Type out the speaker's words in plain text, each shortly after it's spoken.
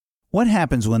What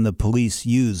happens when the police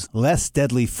use less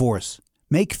deadly force,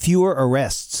 make fewer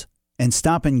arrests, and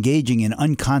stop engaging in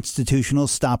unconstitutional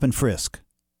stop and frisk?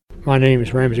 My name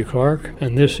is Ramsey Clark,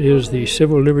 and this is the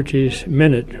Civil Liberties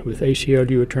Minute with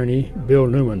ACLU attorney Bill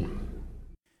Newman.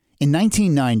 In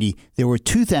 1990, there were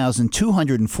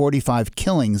 2,245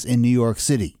 killings in New York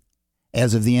City.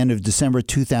 As of the end of December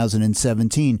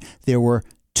 2017, there were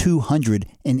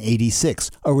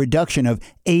 286, a reduction of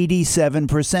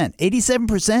 87%.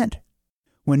 87%!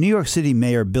 When New York City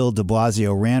Mayor Bill de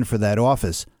Blasio ran for that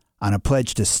office on a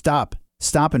pledge to stop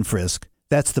and frisk,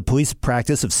 that's the police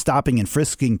practice of stopping and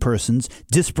frisking persons,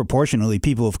 disproportionately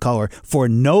people of color, for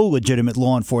no legitimate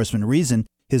law enforcement reason,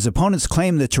 his opponents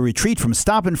claimed that to retreat from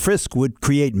stop and frisk would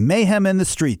create mayhem in the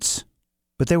streets.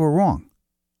 But they were wrong.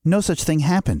 No such thing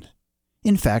happened.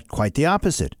 In fact, quite the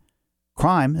opposite.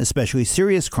 Crime, especially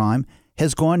serious crime,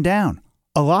 has gone down.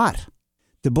 A lot.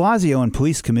 De Blasio and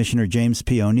Police Commissioner James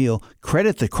P. O'Neill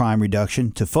credit the crime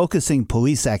reduction to focusing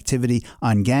police activity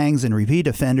on gangs and repeat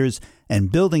offenders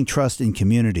and building trust in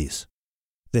communities.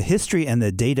 The history and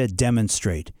the data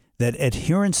demonstrate that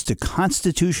adherence to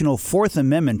constitutional Fourth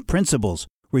Amendment principles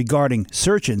regarding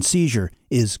search and seizure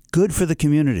is good for the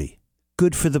community,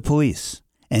 good for the police,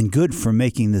 and good for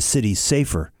making the city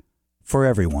safer for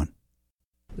everyone.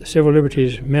 The Civil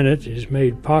Liberties Minute is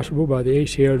made possible by the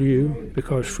ACLU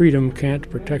because freedom can't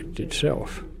protect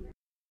itself.